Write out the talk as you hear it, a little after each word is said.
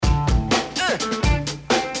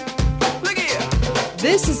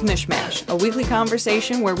This is MichMash, a weekly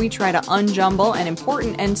conversation where we try to unjumble an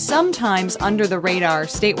important and sometimes under-the-radar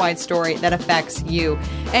statewide story that affects you.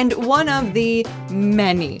 And one of the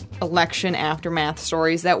many election aftermath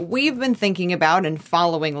stories that we've been thinking about and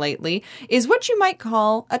following lately is what you might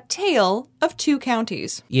call a tale of two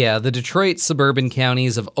counties. Yeah, the Detroit suburban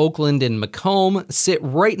counties of Oakland and Macomb sit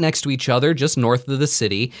right next to each other, just north of the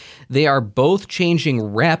city. They are both changing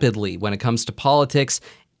rapidly when it comes to politics,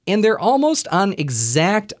 and they're almost on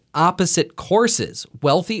exact opposite courses.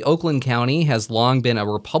 Wealthy Oakland County has long been a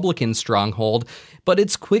Republican stronghold, but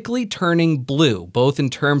it's quickly turning blue, both in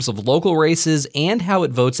terms of local races and how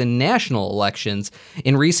it votes in national elections.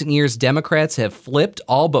 In recent years, Democrats have flipped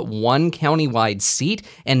all but one countywide seat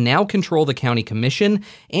and now control the county commission,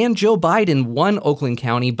 and Joe Biden won Oakland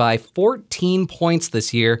County by 14 points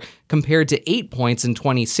this year, compared to 8 points in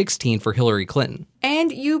 2016 for Hillary Clinton. And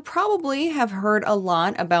you probably have heard a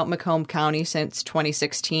lot about Macomb County since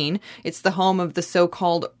 2016. It's the home of the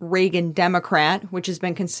so-called Reagan Democrat, which has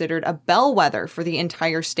been considered a bellwether for the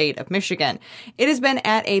entire state of Michigan. It has been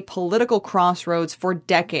at a political crossroads for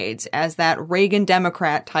decades, as that Reagan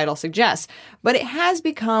Democrat title suggests, but it has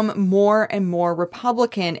become more and more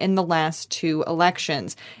Republican in the last two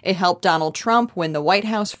elections. It helped Donald Trump win the White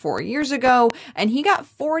House 4 years ago, and he got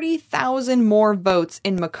 40,000 more votes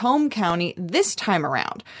in Macomb County this time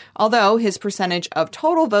around, although his percentage of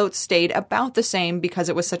total votes stayed about the same because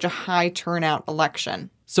it was such a high turnout election.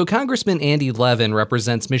 So Congressman Andy Levin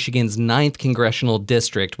represents Michigan's 9th congressional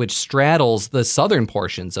district, which straddles the southern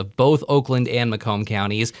portions of both Oakland and Macomb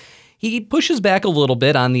counties. He pushes back a little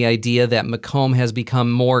bit on the idea that Macomb has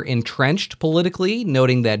become more entrenched politically,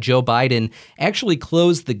 noting that Joe Biden actually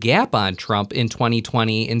closed the gap on Trump in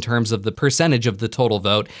 2020 in terms of the percentage of the total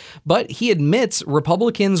vote. But he admits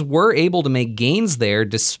Republicans were able to make gains there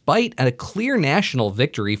despite a clear national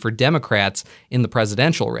victory for Democrats in the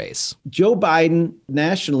presidential race. Joe Biden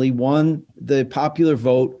nationally won the popular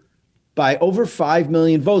vote by over 5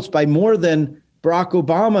 million votes, by more than Barack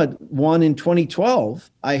Obama won in 2012,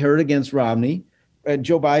 I heard, against Romney.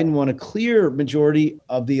 Joe Biden won a clear majority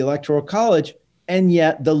of the Electoral College, and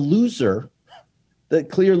yet the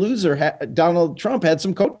clear loser, Donald Trump, had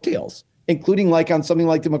some coattails, including on something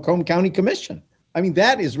like the Macomb County Commission. I mean,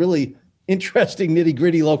 that is really interesting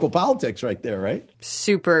nitty-gritty local politics right there, right?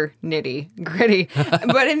 Super nitty-gritty.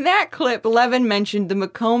 But in that clip, Levin mentioned the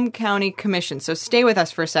Macomb County Commission. So stay with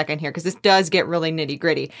us for a second here, because this does get really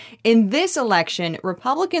nitty-gritty. In this election,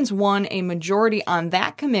 Republicans won a majority on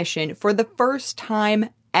that commission for the first time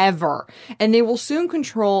ever. And they will soon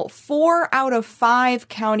control 4 out of 5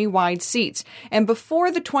 countywide seats. And before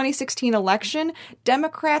the 2016 election,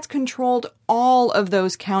 Democrats controlled all of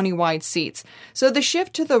those countywide seats. So the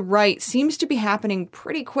shift to the right seems to be happening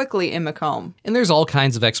pretty quickly in Macomb. And there's all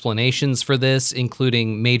kinds of explanations for this,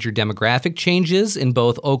 including major demographic changes in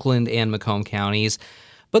both Oakland and Macomb counties.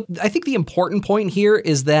 But I think the important point here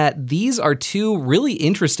is that these are two really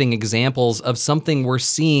interesting examples of something we're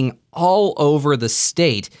seeing all over the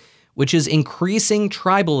state, which is increasing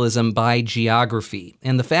tribalism by geography.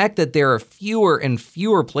 And the fact that there are fewer and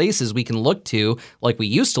fewer places we can look to, like we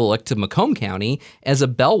used to look to Macomb County, as a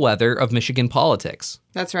bellwether of Michigan politics.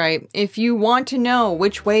 That's right. If you want to know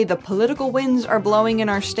which way the political winds are blowing in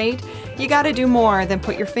our state, you got to do more than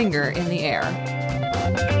put your finger in the air.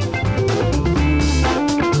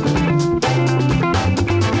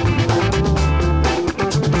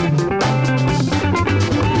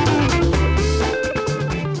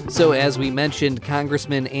 So as we mentioned,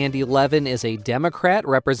 Congressman Andy Levin is a Democrat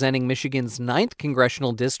representing Michigan's 9th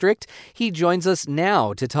congressional district. He joins us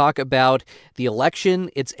now to talk about the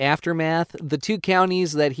election, its aftermath, the two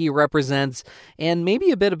counties that he represents, and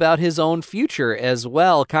maybe a bit about his own future as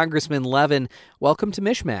well. Congressman Levin, welcome to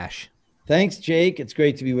MichMash. Thanks, Jake. It's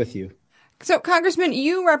great to be with you. So, Congressman,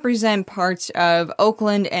 you represent parts of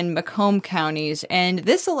Oakland and Macomb counties, and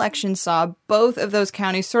this election saw both of those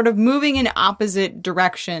counties sort of moving in opposite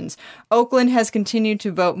directions. Oakland has continued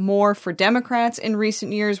to vote more for Democrats in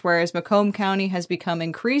recent years, whereas Macomb County has become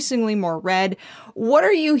increasingly more red. What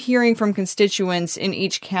are you hearing from constituents in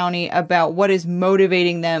each county about what is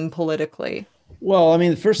motivating them politically? Well, I mean,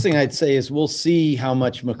 the first thing I'd say is we'll see how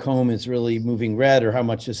much Macomb is really moving red or how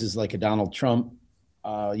much this is like a Donald Trump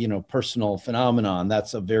personal phenomenon.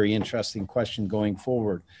 That's a very interesting question going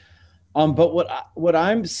forward. But what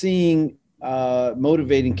I'm seeing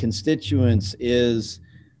motivating constituents is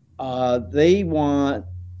they want,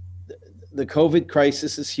 the COVID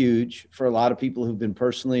crisis is huge for a lot of people who've been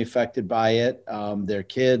personally affected by it, their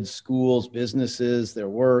kids, schools, businesses, their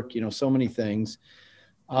work, so many things.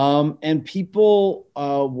 And people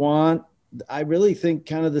want I really think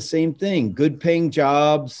kind of the same thing: good paying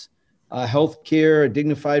jobs, health care, a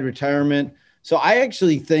dignified retirement. So I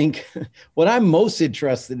actually think what I'm most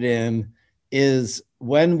interested in is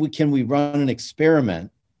can we run an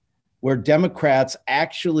experiment where Democrats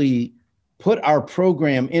actually put our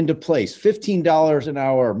program into place: $15 an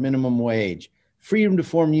hour minimum wage, freedom to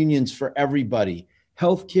form unions for everybody,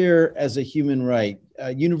 healthcare as a human right,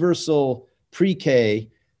 universal pre-K,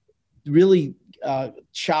 really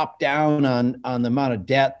chop down on the amount of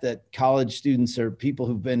debt that college students or people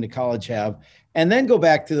who've been to college have, and then go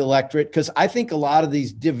back to the electorate, because I think a lot of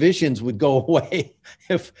these divisions would go away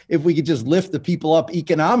if we could just lift the people up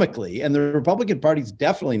economically. And the Republican Party's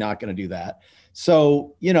definitely not going to do that.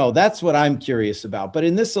 So, that's what I'm curious about. But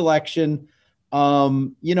in this election,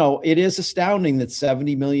 it is astounding that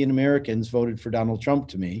 70 million Americans voted for Donald Trump,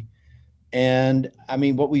 to me. And I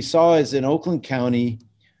mean, what we saw is in Oakland County,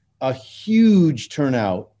 a huge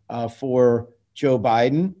turnout for Joe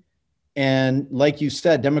Biden. And like you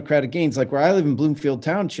said, Democratic gains. Like where I live in Bloomfield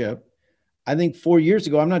Township, I think 4 years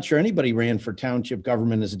ago, I'm not sure anybody ran for township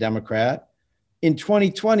government as a Democrat. In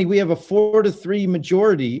 2020, we have a 4-3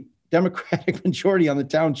 majority, Democratic majority on the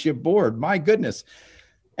township board. My goodness.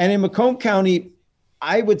 And in Macomb County,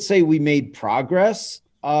 I would say we made progress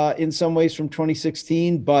in some ways from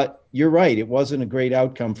 2016, but you're right. It wasn't a great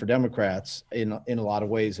outcome for Democrats in a lot of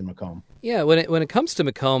ways in Macomb. Yeah, when it comes to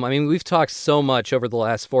Macomb, I mean, we've talked so much over the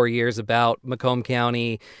last 4 years about Macomb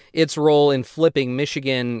County, its role in flipping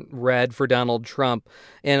Michigan red for Donald Trump,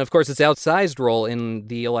 and of course its outsized role in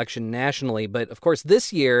the election nationally. But of course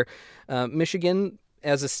this year, Michigan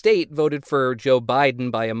as a state voted for Joe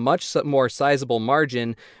Biden by a much more sizable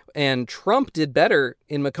margin, and Trump did better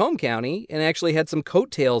in Macomb County and actually had some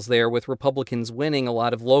coattails there with Republicans winning a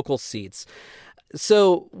lot of local seats.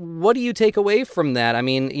 So what do you take away from that? I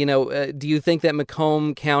mean, do you think that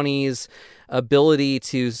Macomb County's ability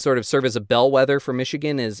to sort of serve as a bellwether for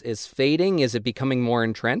Michigan is fading? Is it becoming more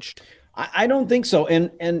entrenched? I don't think so.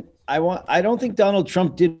 And I don't think Donald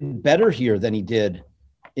Trump did better here than he did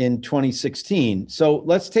in 2016. So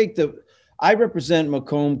let's take I represent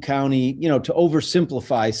Macomb County, to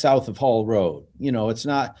oversimplify south of Hall Road. It's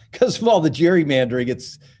not because of all the gerrymandering.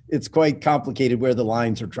 It's quite complicated where the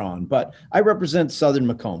lines are drawn, but I represent Southern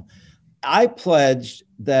Macomb. I pledged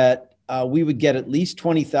that we would get at least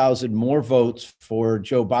 20,000 more votes for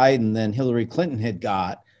Joe Biden than Hillary Clinton had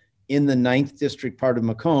got in the 9th district part of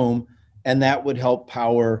Macomb. And that would help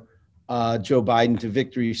power Joe Biden to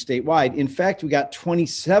victory statewide. In fact, we got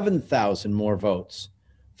 27,000 more votes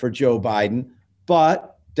for Joe Biden,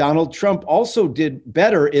 but Donald Trump also did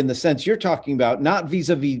better in the sense you're talking about, not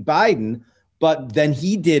vis-a-vis Biden, but than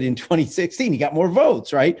he did in 2016. He got more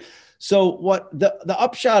votes, right? So what the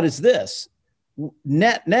upshot is this: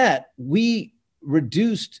 net, we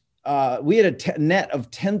reduced, we had a net of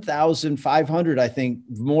 10,500, I think,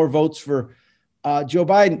 more votes for Joe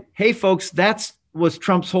Biden. Hey, folks, was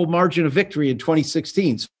Trump's whole margin of victory in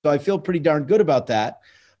 2016. So I feel pretty darn good about that.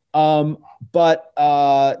 But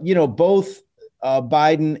both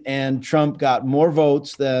Biden and Trump got more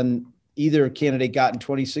votes than either candidate got in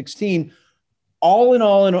 2016. All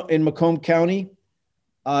in Macomb County,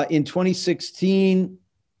 in 2016,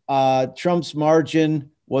 Trump's margin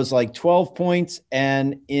was like 12 points,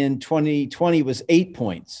 and in 2020 was 8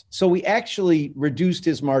 points. So we actually reduced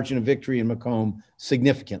his margin of victory in Macomb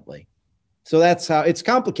significantly. So that's how it's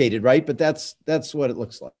complicated, right? But that's what it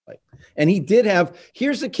looks like. And he did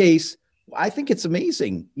here's the case. I think it's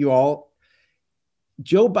amazing, you all.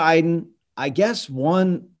 Joe Biden, I guess,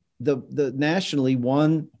 nationally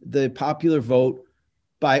won the popular vote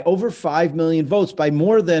by over 5 million votes, by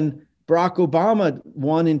more than Barack Obama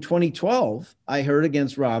won in 2012, I heard,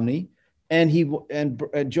 against Romney. And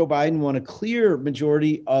Joe Biden won a clear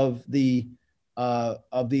majority of the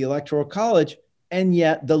Electoral College. And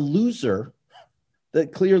yet the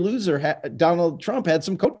clear loser, Donald Trump, had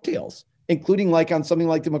some coattails, including on something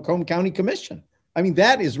like the Macomb County Commission. I mean,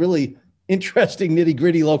 that is really interesting, nitty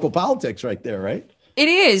gritty local politics right there, right? It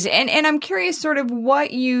is. And I'm curious sort of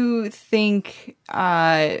what you think,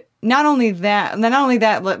 not only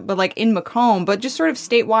that, but like in Macomb, but just sort of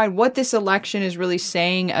statewide, what this election is really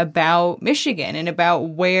saying about Michigan and about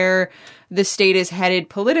where the state is headed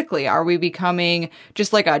politically. Are we becoming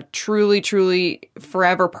just like a truly, truly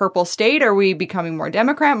forever purple state? Are we becoming more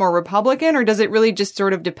Democrat, more Republican? Or does it really just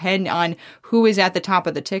sort of depend on who is at the top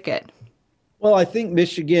of the ticket? Well, I think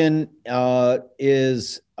Michigan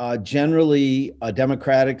is generally a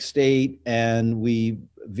Democratic state, and we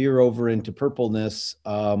veer over into purpleness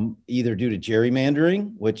either due to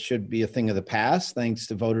gerrymandering, which should be a thing of the past, thanks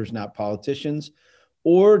to voters, not politicians,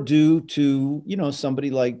 or due to, somebody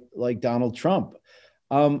like Donald Trump.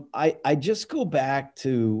 I just go back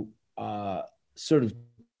to sort of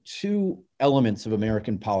two elements of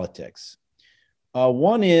American politics.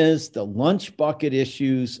 One is the lunch bucket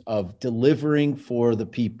issues of delivering for the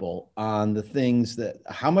people on the things that,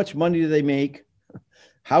 how much money do they make?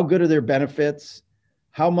 How good are their benefits?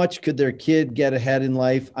 How much could their kid get ahead in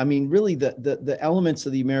life? I mean, really the elements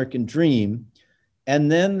of the American dream.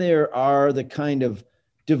 And then there are the kind of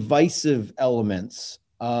divisive elements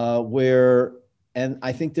where, and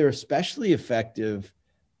I think they're especially effective,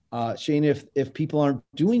 Cheyna, if people aren't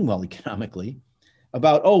doing well economically,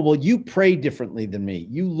 about, oh, well, you pray differently than me.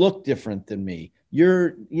 You look different than me.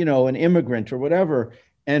 You're, an immigrant or whatever.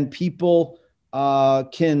 And people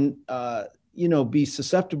can, be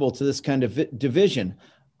susceptible to this kind of division.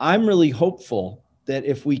 I'm really hopeful that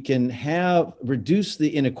if we can reduce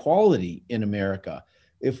the inequality in America,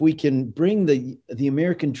 if we can bring the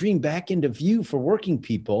American dream back into view for working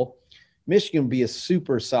people, Michigan will be a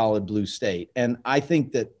super solid blue state. And I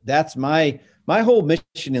think that's my whole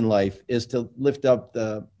mission in life, is to lift up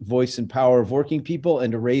the voice and power of working people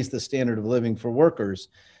and to raise the standard of living for workers.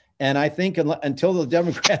 And I think until the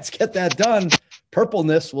Democrats get that done,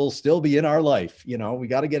 purpleness will still be in our life. We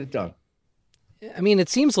got to get it done. I mean, it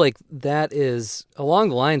seems like that is along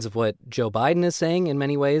the lines of what Joe Biden is saying in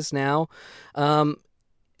many ways now.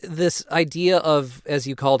 This idea of, as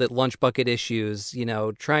you called it, lunch bucket issues,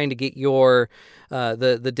 trying to get your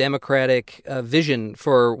the Democratic vision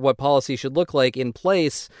for what policy should look like in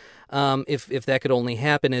place. If that could only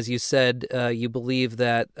happen, as you said, you believe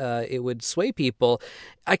that it would sway people.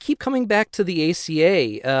 I keep coming back to the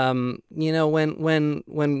ACA.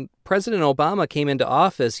 When President Obama came into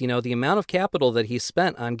office, the amount of capital that he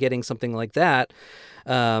spent on getting something like that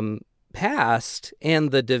passed,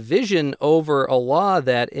 and the division over a law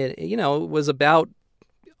that was about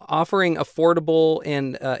offering affordable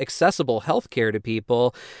and accessible health care to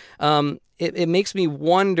people. It makes me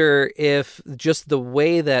wonder if just the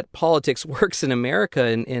way that politics works in America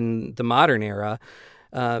in the modern era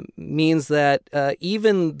means that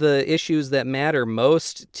even the issues that matter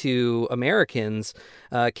most to Americans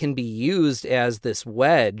can be used as this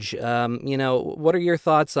wedge. What are your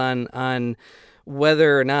thoughts on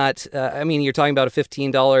whether or not, you're talking about a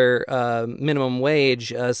 $15 minimum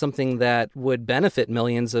wage, something that would benefit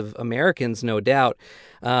millions of Americans, no doubt,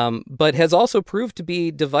 but has also proved to be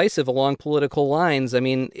divisive along political lines. I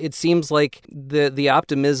mean, it seems like the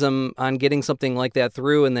optimism on getting something like that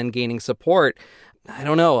through and then gaining support, I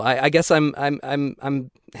don't know. I guess I'm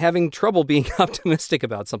having trouble being optimistic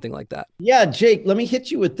about something like that. Yeah, Jake, let me hit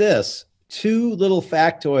you with this. Two little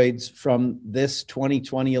factoids from this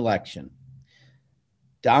 2020 election.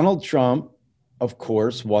 Donald Trump, of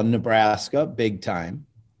course, won Nebraska big time.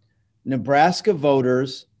 Nebraska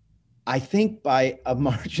voters, I think by a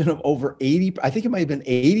margin of over 80, I think it might have been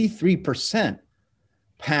 83%,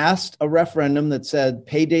 passed a referendum that said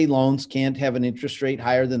payday loans can't have an interest rate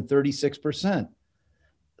higher than 36%.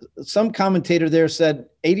 Some commentator there said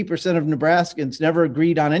 80% of Nebraskans never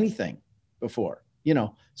agreed on anything before,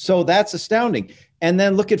 so that's astounding. And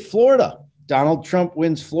then look at Florida. Donald Trump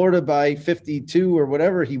wins Florida by 52 or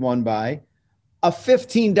whatever he won by. A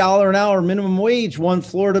 $15 an hour minimum wage won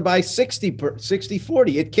Florida by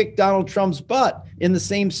 60-40. It kicked Donald Trump's butt in the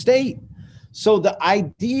same state. So the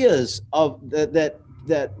ideas of that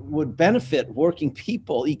would benefit working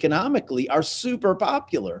people economically are super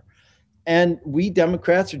popular. And we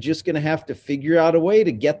Democrats are just going to have to figure out a way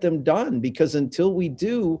to get them done, because until we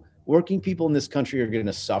do, working people in this country are going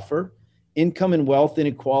to suffer. Income and wealth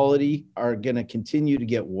inequality are going to continue to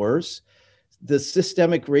get worse. The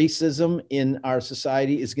systemic racism in our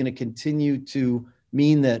society is going to continue to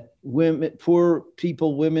mean that women, poor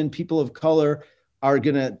people, women, people of color are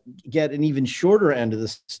going to get an even shorter end of the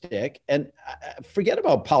stick. And forget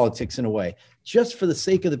about politics in a way. Just for the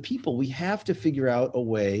sake of the people, we have to figure out a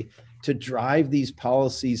way to drive these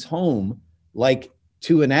policies home, like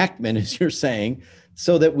to enactment, as you're saying,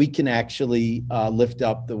 so that we can actually lift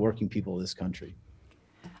up the working people of this country.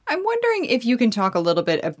 I'm wondering if you can talk a little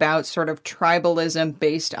bit about sort of tribalism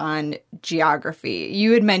based on geography.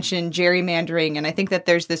 You had mentioned gerrymandering, and I think that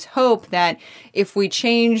there's this hope that if we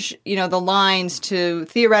change, the lines to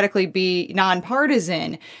theoretically be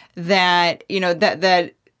nonpartisan, that,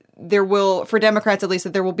 that there will, for Democrats at least,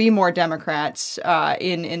 that there will be more Democrats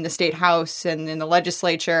in the state house and in the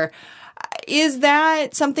legislature. Is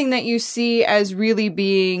that something that you see as really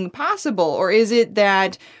being possible? Or is it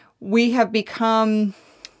that we have become,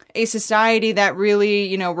 a society that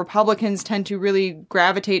really, Republicans tend to really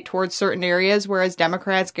gravitate towards certain areas, whereas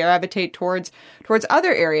Democrats gravitate towards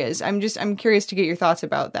other areas. I'm curious to get your thoughts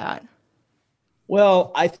about that.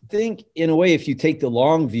 Well, I think in a way, if you take the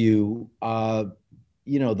long view,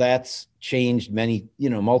 that's changed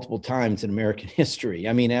multiple times in American history.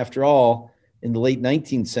 I mean, after all, in the late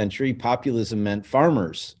 19th century, populism meant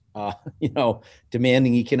farmers,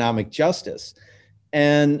 demanding economic justice.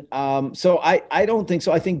 And so I don't think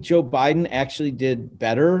so. I think Joe Biden actually did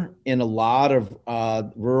better in a lot of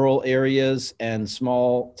rural areas and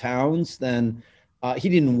small towns than he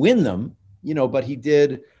didn't win them, but he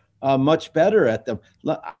did much better at them.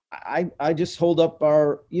 I just hold up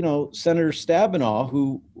our, Senator Stabenow,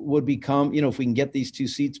 who would become, if we can get these 2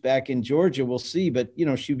 seats back in Georgia, we'll see. But,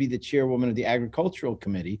 she'd be the chairwoman of the Agricultural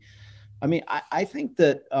Committee. I mean, I think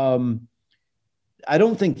that I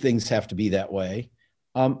don't think things have to be that way.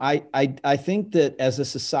 I think that as a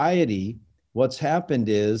society, what's happened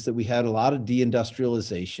is that we had a lot of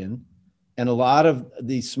deindustrialization, and a lot of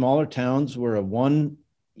these smaller towns were a one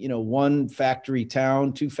factory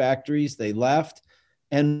town, 2 factories, they left.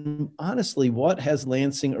 And honestly, what has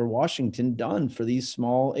Lansing or Washington done for these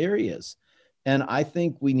small areas? And I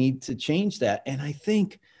think we need to change that. And I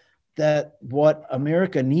think that what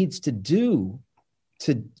America needs to do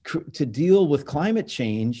to deal with climate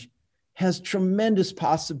change has tremendous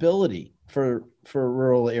possibility for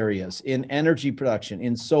rural areas in energy production,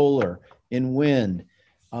 in solar, in wind,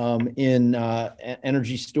 in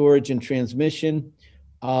energy storage and transmission,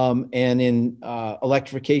 and in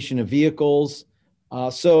electrification of vehicles.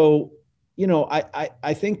 So,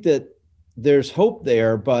 I think that there's hope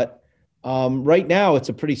there, but right now it's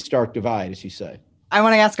a pretty stark divide, as you say. I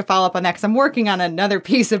want to ask a follow-up on that because I'm working on another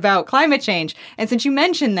piece about climate change. And since you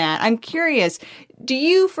mentioned that, I'm curious, do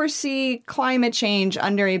you foresee climate change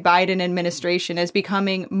under a Biden administration as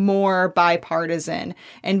becoming more bipartisan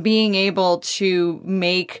and being able to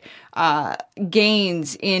make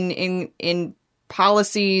gains in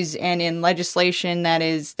policies and in legislation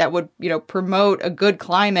that would promote a good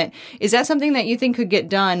climate? Is that something that you think could get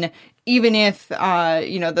done even if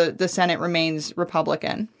the Senate remains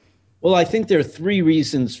Republican? Well, I think there are 3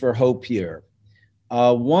 reasons for hope here.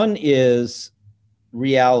 One is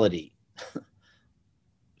reality.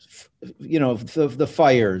 The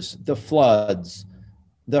fires, the floods,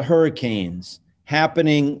 the hurricanes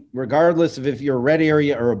happening, regardless of if you're a red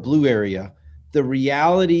area or a blue area. The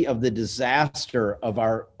reality of the disaster of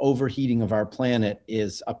our overheating of our planet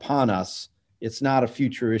is upon us. It's not a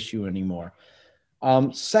future issue anymore.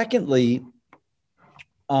 Secondly,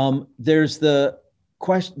 there's the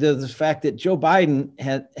fact that Joe Biden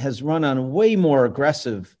has run on a way more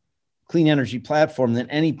aggressive clean energy platform than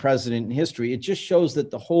any president in history. It just shows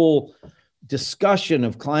that the whole discussion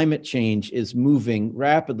of climate change is moving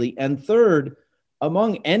rapidly. And third,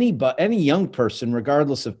 among any young person,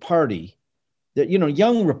 regardless of party, that,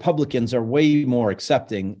 young Republicans are way more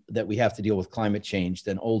accepting that we have to deal with climate change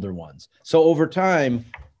than older ones. So over time,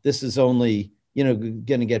 this is only, going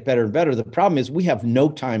to get better and better. The problem is we have no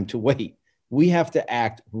time to wait. We have to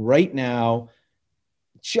act right now,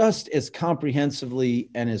 just as comprehensively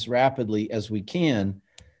and as rapidly as we can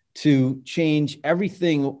to change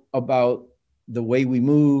everything about the way we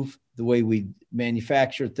move, the way we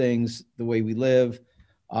manufacture things, the way we live.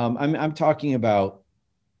 I'm talking about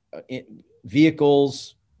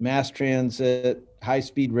vehicles, mass transit,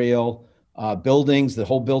 high-speed rail, buildings, the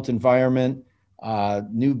whole built environment.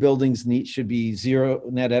 New buildings should be zero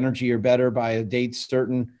net energy or better by a date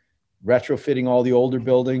certain, retrofitting all the older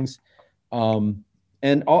buildings.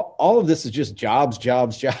 And all of this is just jobs,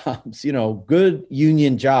 good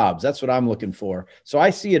union jobs. That's what I'm looking for. So I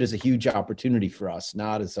see it as a huge opportunity for us,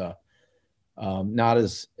 not as a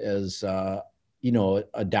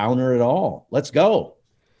downer at all. Let's go.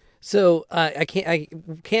 So I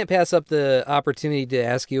can't pass up the opportunity to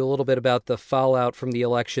ask you a little bit about the fallout from the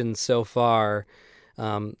election so far.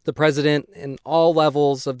 The president and all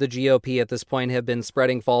levels of the GOP at this point have been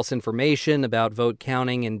spreading false information about vote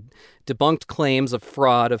counting and debunked claims of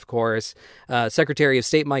fraud, of course. Secretary of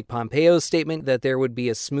State Mike Pompeo's statement that there would be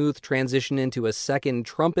a smooth transition into a second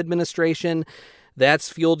Trump administration, that's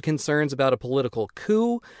fueled concerns about a political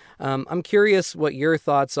coup. I'm curious what your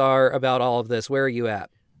thoughts are about all of this. Where are you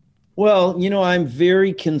at? Well, I'm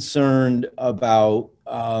very concerned about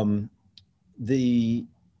the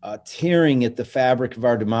tearing at the fabric of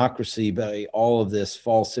our democracy by all of this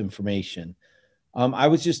false information. I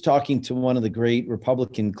was just talking to one of the great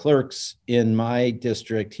Republican clerks in my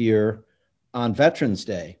district here on Veterans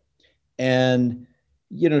Day. And,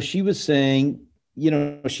 she was saying,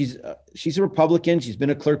 she's a Republican. She's been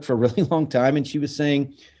a clerk for a really long time. And she was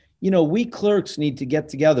saying, we clerks need to get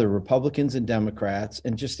together, Republicans and Democrats,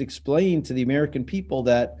 and just explain to the American people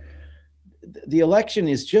that the election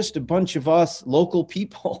is just a bunch of us local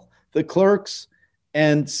people, the clerks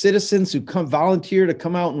and citizens who come volunteer to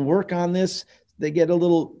come out and work on this. They get a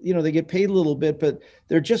little, they get paid a little bit, but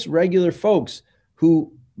they're just regular folks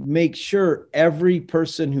who make sure every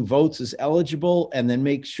person who votes is eligible, and then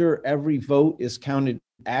make sure every vote is counted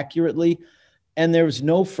accurately. And there was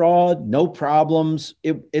no fraud, no problems.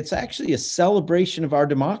 It's actually a celebration of our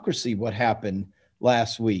democracy, what happened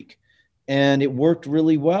last week. And it worked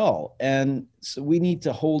really well. And so we need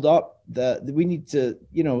to we need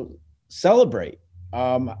to, celebrate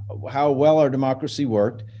how well our democracy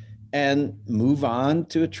worked and move on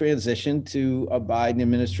to a transition to a Biden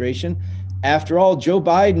administration. After all, Joe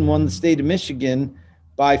Biden won the state of Michigan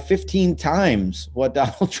by 15 times what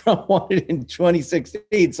Donald Trump wanted in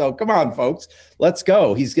 2016. So come on, folks, let's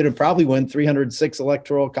go. He's going to probably win 306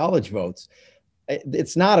 electoral college votes.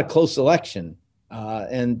 It's not a close election,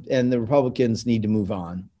 and the Republicans need to move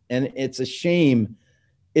on. And it's a shame.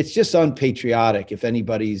 It's just unpatriotic if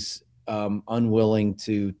anybody's unwilling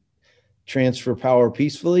to transfer power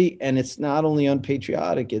peacefully. And it's not only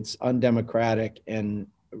unpatriotic, it's undemocratic, and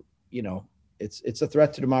it's a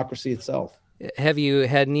threat to democracy itself. Have you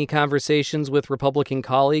had any conversations with Republican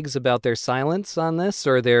colleagues about their silence on this,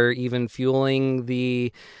 or they're even fueling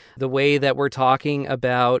the way that we're talking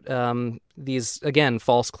about these, again,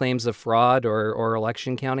 false claims of fraud or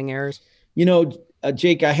election counting errors?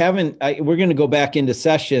 Jake, we're going to go back into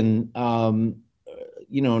session, early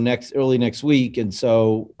next week. And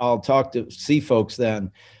so I'll see folks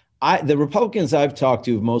then. The Republicans I've talked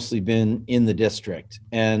to have mostly been in the district,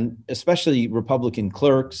 and especially Republican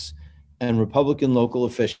clerks and Republican local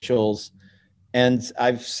officials. And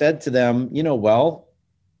I've said to them,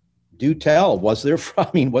 do tell, was there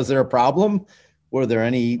a problem? Were there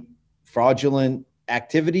any fraudulent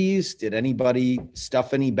activities? Did anybody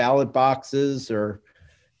stuff any ballot boxes or,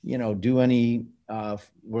 do any,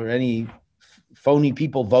 were any phony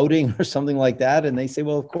people voting or something like that? And they say,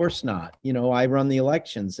 well, of course not. I run the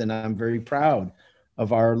elections and I'm very proud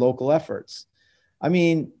of our local efforts. I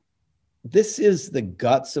mean, this is the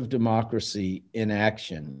guts of democracy in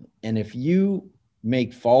action. And if you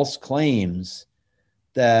make false claims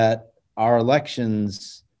that our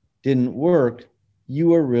elections didn't work,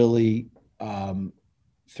 you are really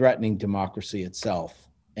threatening democracy itself.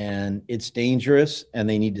 And it's dangerous, and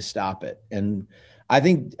they need to stop it. And I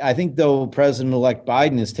think though President-elect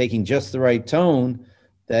Biden is taking just the right tone,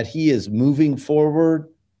 that he is moving forward,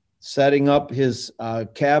 setting up his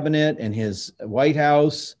cabinet and his White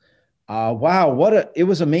House. Wow, it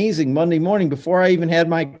was amazing. Monday morning, before I even had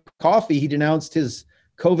my coffee, he denounced his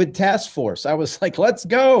COVID task force. I was like, let's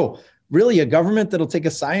go. Really, a government that'll take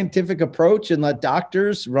a scientific approach and let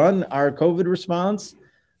doctors run our COVID response.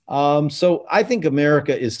 So I think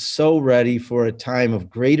America is so ready for a time of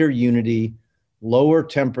greater unity, lower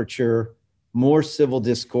temperature, more civil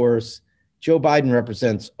discourse. Joe Biden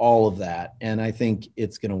represents all of that, and I think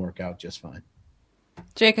it's going to work out just fine.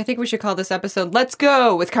 Jake, I think we should call this episode Let's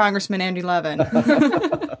Go with Congressman Andy Levin.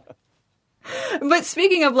 But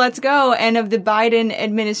speaking of Let's Go and of the Biden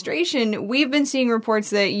administration, we've been seeing reports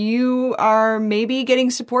that you are maybe getting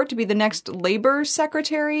support to be the next labor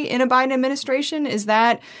secretary in a Biden administration. Is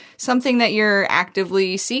that something that you're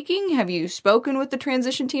actively seeking? Have you spoken with the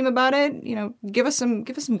transition team about it? Give us some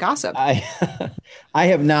gossip. I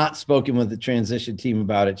have not spoken with the transition team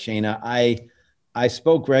about it, Cheyna. I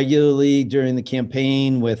spoke regularly during the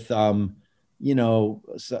campaign with, some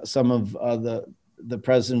of the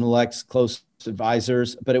president-elect's close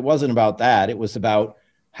advisors, but it wasn't about that. It was about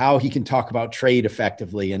how he can talk about trade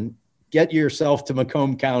effectively and get yourself to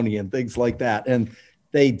Macomb County and things like that. And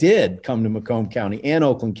they did come to Macomb County and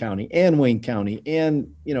Oakland County and Wayne County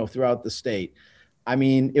and, throughout the state. I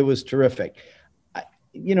mean, it was terrific.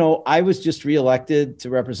 I was just reelected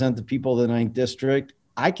to represent the people of the 9th District.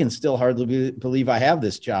 I can still hardly believe I have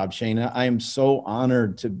this job, Cheyna. I am so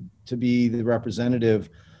honored to be the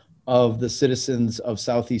representative of the citizens of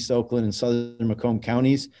Southeast Oakland and Southern Macomb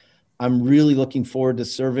counties. I'm really looking forward to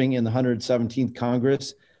serving in the 117th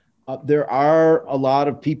Congress. There are a lot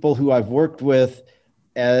of people who I've worked with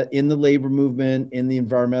in the labor movement, in the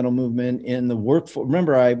environmental movement, in the workforce.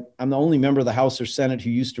 Remember, I'm the only member of the House or Senate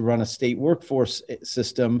who used to run a state workforce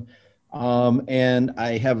system. And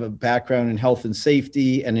I have a background in health and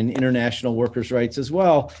safety and in international workers' rights as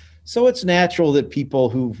well. So it's natural that people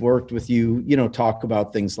who've worked with you, talk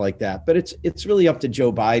about things like that. But it's really up to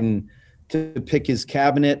Joe Biden to pick his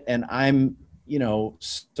cabinet. And I'm,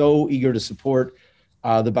 so eager to support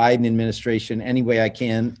the Biden administration any way I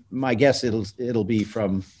can. My guess it'll be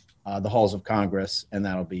from the halls of Congress, and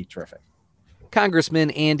that'll be terrific.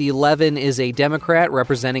 Congressman Andy Levin is a Democrat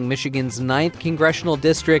representing Michigan's 9th Congressional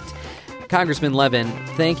District. Congressman Levin,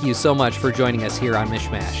 thank you so much for joining us here on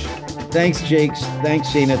MichMash. Thanks, Jake.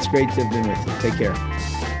 Thanks, Cheyna. It's great to have been with you. Take care.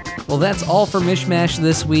 Well, that's all for MichMash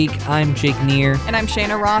this week. I'm Jake Neher. And I'm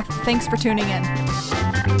Cheyna Roth. Thanks for tuning in.